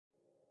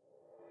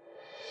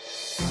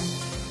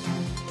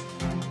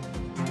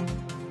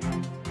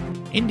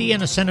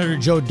Indiana Senator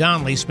Joe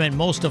Donnelly spent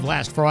most of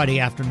last Friday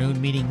afternoon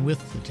meeting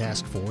with the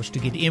task force to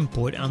get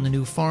input on the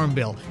new farm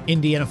bill.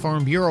 Indiana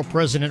Farm Bureau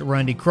President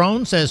Randy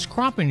Kron says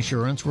crop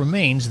insurance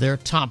remains their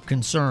top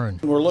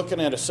concern. We're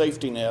looking at a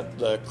safety net.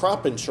 The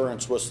crop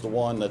insurance was the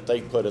one that they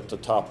put at the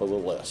top of the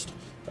list.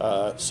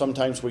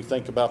 Sometimes we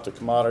think about the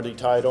commodity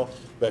title,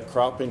 but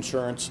crop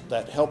insurance,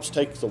 that helps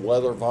take the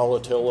weather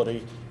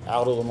volatility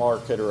out of the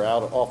market or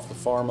off the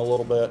farm a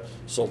little bit.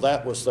 So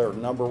that was their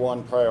number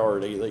one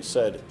priority. They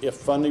said if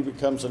funding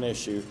becomes an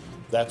issue,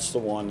 that's the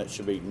one that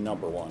should be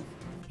number one.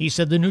 He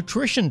said the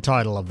nutrition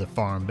title of the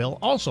farm bill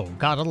also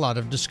got a lot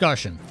of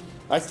discussion.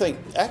 I think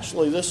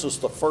actually this is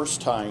the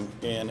first time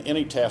in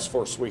any task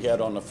force we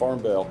had on the farm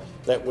bill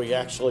that we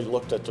actually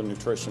looked at the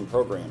nutrition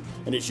program.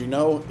 And as you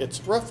know,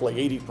 it's roughly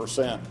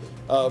 80%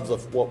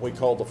 of what we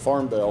call the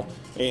farm bill.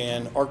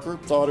 And our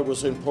group thought it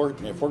was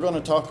important. If we're going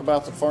to talk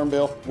about the farm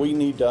bill, we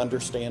need to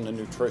understand the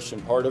nutrition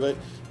part of it.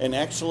 And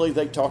actually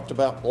they talked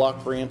about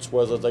block grants,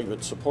 whether they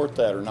would support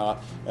that or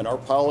not. And our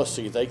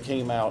policy, they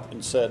came out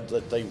and said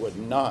that they would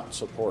not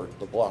support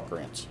the block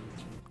grants.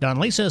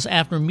 Donnelly says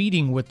after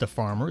meeting with the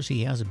farmers,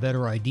 he has a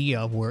better idea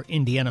of where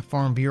Indiana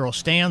Farm Bureau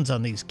stands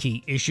on these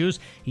key issues.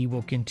 He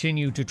will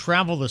continue to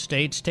travel the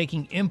states,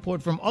 taking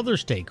input from other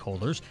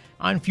stakeholders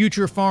on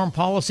future farm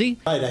policy.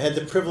 Right, I had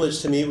the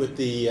privilege to meet with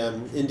the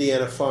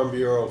Indiana Farm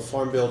Bureau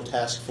Farm Bill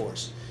Task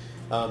Force,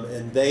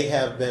 and they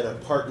have been a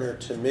partner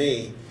to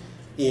me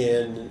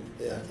in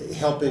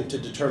helping to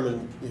determine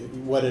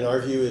what in our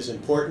view is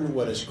important,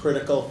 what is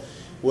critical,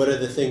 what are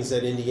the things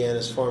that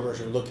Indiana's farmers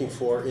are looking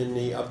for in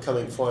the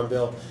upcoming Farm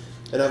Bill.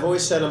 And I've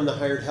always said I'm the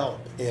hired help,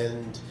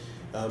 and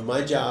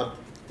my job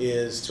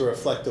is to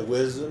reflect the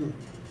wisdom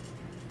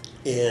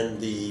and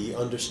the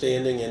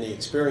understanding and the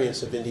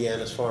experience of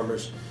Indiana's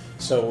farmers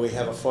so we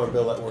have a Farm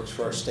Bill that works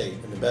for our state,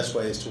 and the best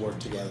way is to work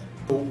together.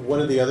 One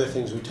of the other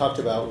things we talked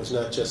about was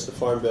not just the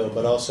Farm Bill,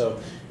 but also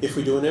if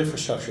we do an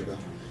infrastructure bill.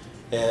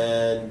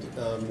 And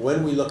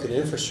when we look at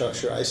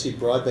infrastructure, I see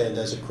broadband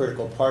as a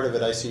critical part of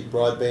it. I see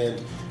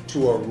broadband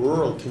to our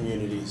rural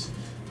communities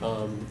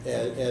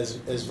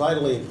as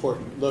vitally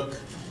important. Look,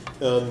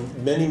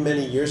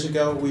 many years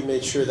ago, we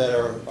made sure that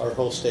our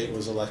whole state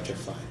was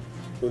electrified.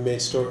 We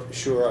made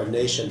sure our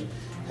nation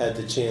had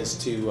the chance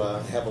to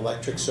have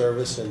electric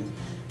service, and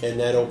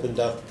that opened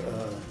up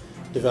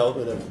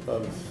development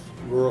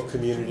of rural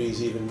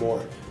communities even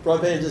more.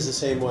 Broadband is the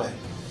same way.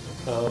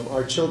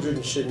 Our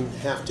children shouldn't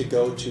have to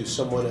go to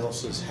someone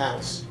else's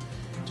house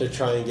to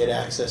try and get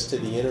access to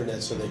the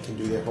internet so they can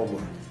do their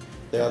homework.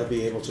 They ought to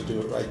be able to do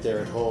it right there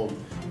at home.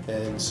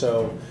 And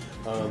so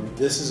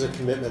this is a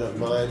commitment of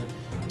mine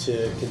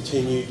to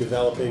continue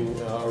developing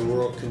our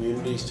rural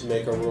communities, to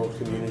make our rural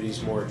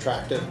communities more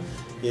attractive,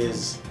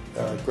 is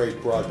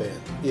great broadband,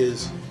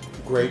 is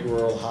great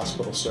rural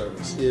hospital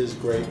service, is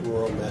great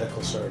rural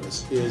medical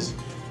service, is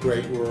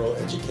great rural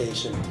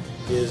education,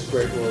 is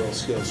great rural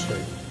skills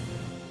training.